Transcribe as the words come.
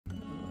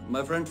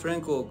My friend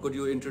Franco, could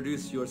you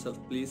introduce yourself,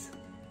 please?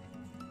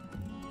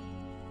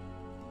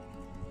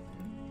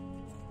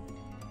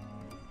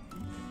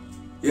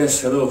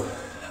 Yes, hello.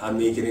 I'm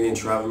a Canadian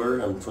traveler.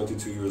 I'm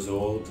 22 years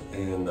old,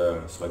 and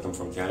so I come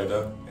from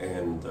Canada,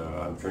 and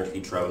I'm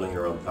currently traveling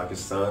around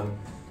Pakistan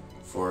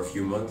for a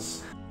few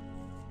months.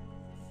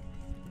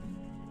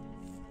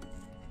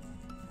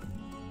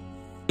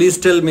 Please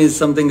tell me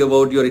something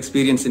about your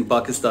experience in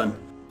Pakistan.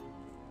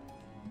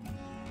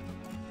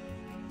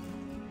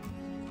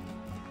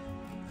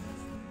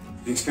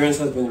 The experience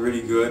has been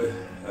really good,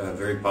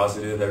 very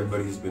positive.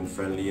 Everybody's been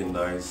friendly and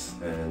nice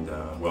and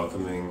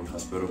welcoming,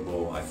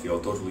 hospitable. I feel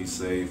totally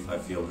safe. I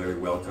feel very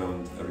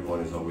welcomed. Everyone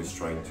is always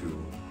trying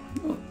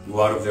to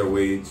go out of their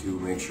way to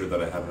make sure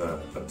that I have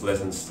a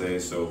pleasant stay.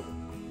 So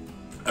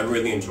I'm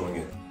really enjoying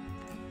it.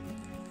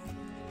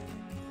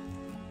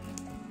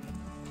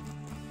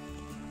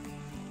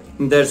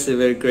 That's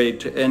very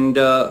great. And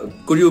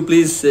could you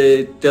please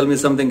tell me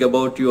something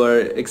about your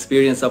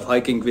experience of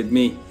hiking with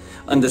me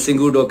on the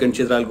Singoor Doke and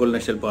Chitral Gol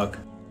National Park?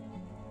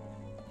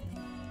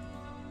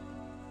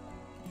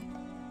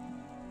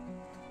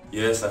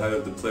 Yes, I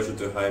had the pleasure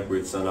to hike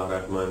with Sana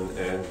Rahman,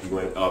 and we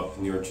went up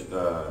near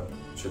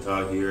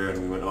Chitral here,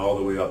 and we went all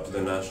the way up to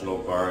the national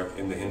park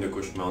in the Hindu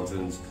Kush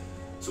Mountains.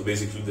 So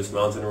basically this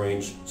mountain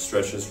range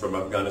stretches from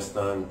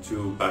Afghanistan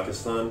to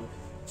Pakistan,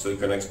 so it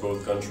connects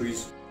both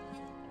countries.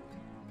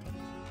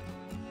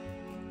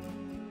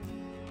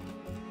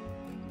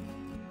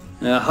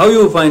 How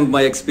you find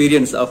my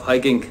experience of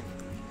hiking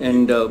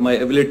and my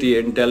ability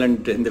and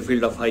talent in the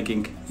field of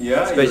hiking?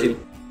 Yeah, especially.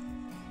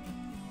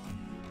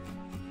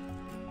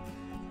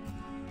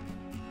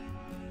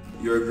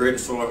 You're a great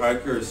solo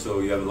hiker, so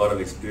you have a lot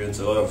of experience,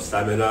 a lot of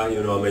stamina.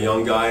 You know, I'm a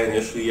young guy.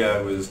 Initially,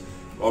 I was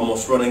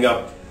almost running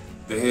up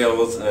the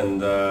hills,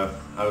 and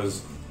I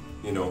was,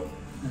 you know,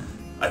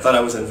 I thought I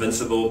was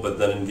invincible, but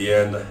then in the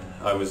end,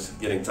 I was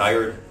getting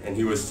tired, and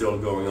he was still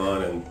going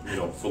on and, you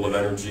know, full of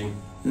energy.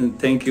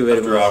 Thank you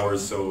very much. After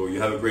hours, so you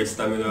have a great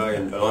stamina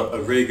and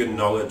a very good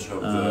knowledge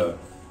of the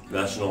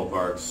national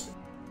parks.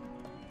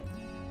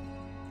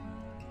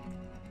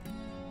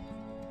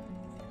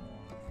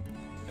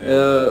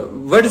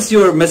 What is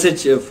your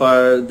message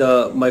for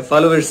my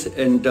followers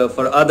and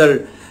for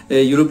other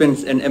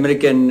Europeans and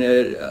American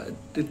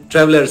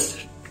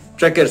travelers,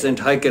 trekkers and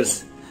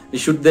hikers?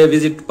 Should they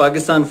visit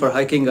Pakistan for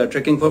hiking or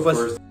trekking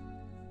purpose?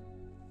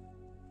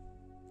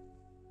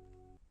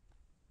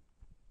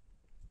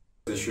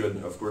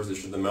 Of course they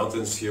should. The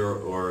mountains here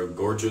are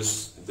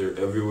gorgeous. They're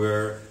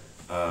everywhere.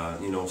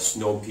 You know,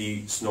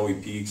 snowy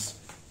peaks.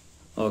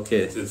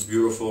 Okay. It's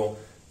beautiful,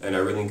 and I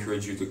really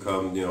encourage you to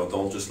come. You know,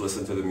 don't just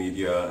listen to the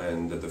media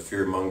and the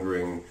fear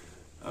mongering.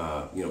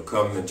 You know,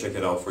 come and check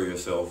it out for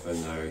yourself.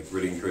 And I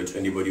really encourage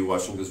anybody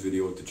watching this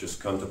video to just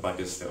come to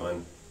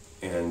Pakistan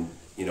and,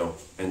 you know,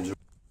 enjoy.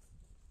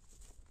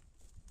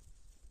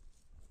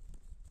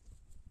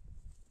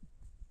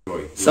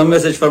 Some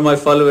message for my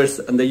followers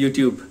on the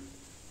YouTube.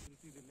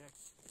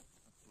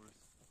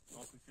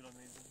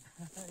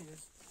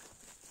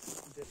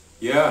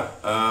 Yeah,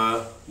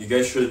 you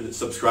guys should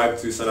subscribe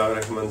to Sana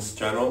Rahman's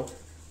channel,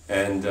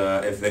 and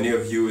if any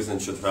of you is in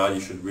Chitral, you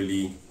should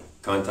really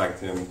contact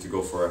him to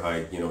go for a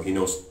hike. You know, he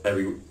knows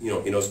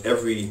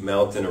every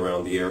mountain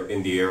around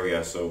in the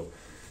area, so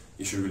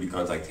you should really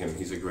contact him.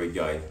 He's a great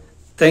guy.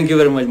 Thank you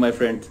very much, my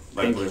friend.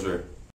 My pleasure.